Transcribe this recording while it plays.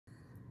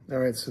All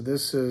right, so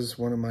this is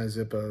one of my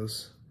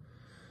Zippos.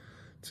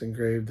 It's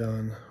engraved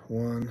on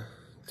 1,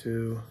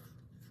 2,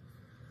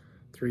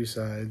 3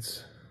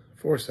 sides,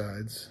 4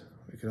 sides.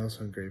 We can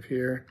also engrave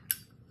here.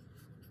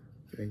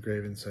 We can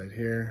engrave inside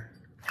here.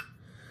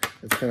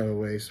 It's kind of a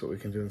waste, but we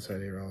can do inside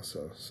here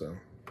also. So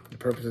the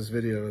purpose of this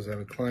video is I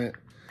have a client,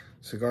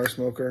 cigar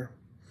smoker.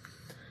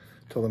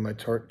 Told them my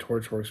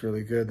torch works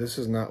really good. This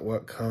is not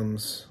what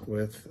comes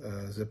with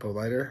a Zippo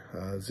lighter.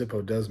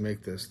 Zippo does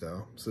make this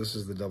though. So this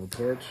is the double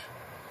torch.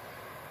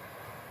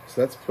 So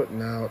that's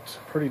putting out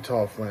a pretty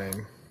tall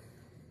flame.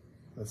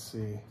 Let's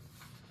see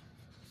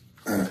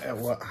at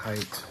what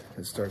height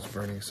it starts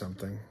burning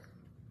something.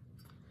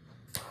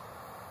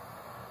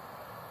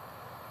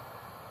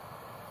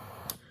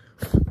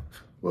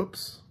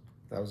 Whoops,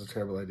 that was a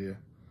terrible idea.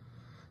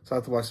 So I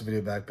have to watch the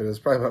video back, but it was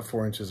probably about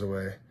 4 inches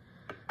away.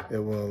 It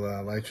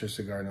will light your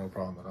cigar, no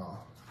problem at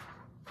all.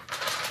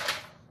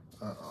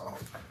 Uh-oh.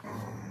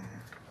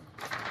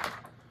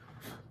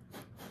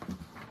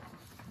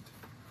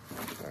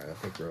 All right, I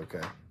think we're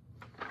okay.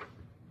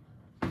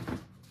 All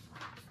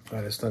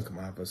right, I stunk them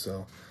up,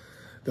 so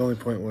the only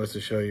point was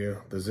to show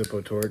you the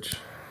Zippo torch,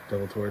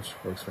 double torch,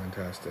 works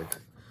fantastic.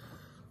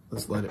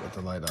 Let's light it with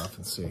the light off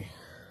and see.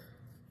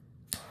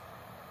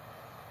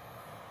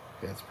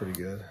 Yeah, it's pretty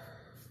good.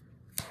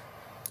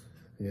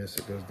 Yes,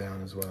 it goes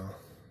down as well.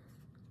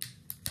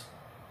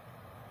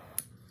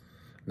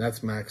 And that's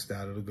maxed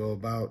out. It'll go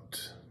about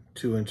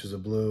 2 inches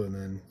of blue, and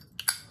then,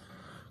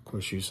 of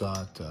course, you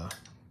saw it.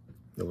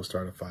 It will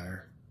start a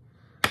fire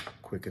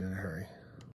quick and in a hurry.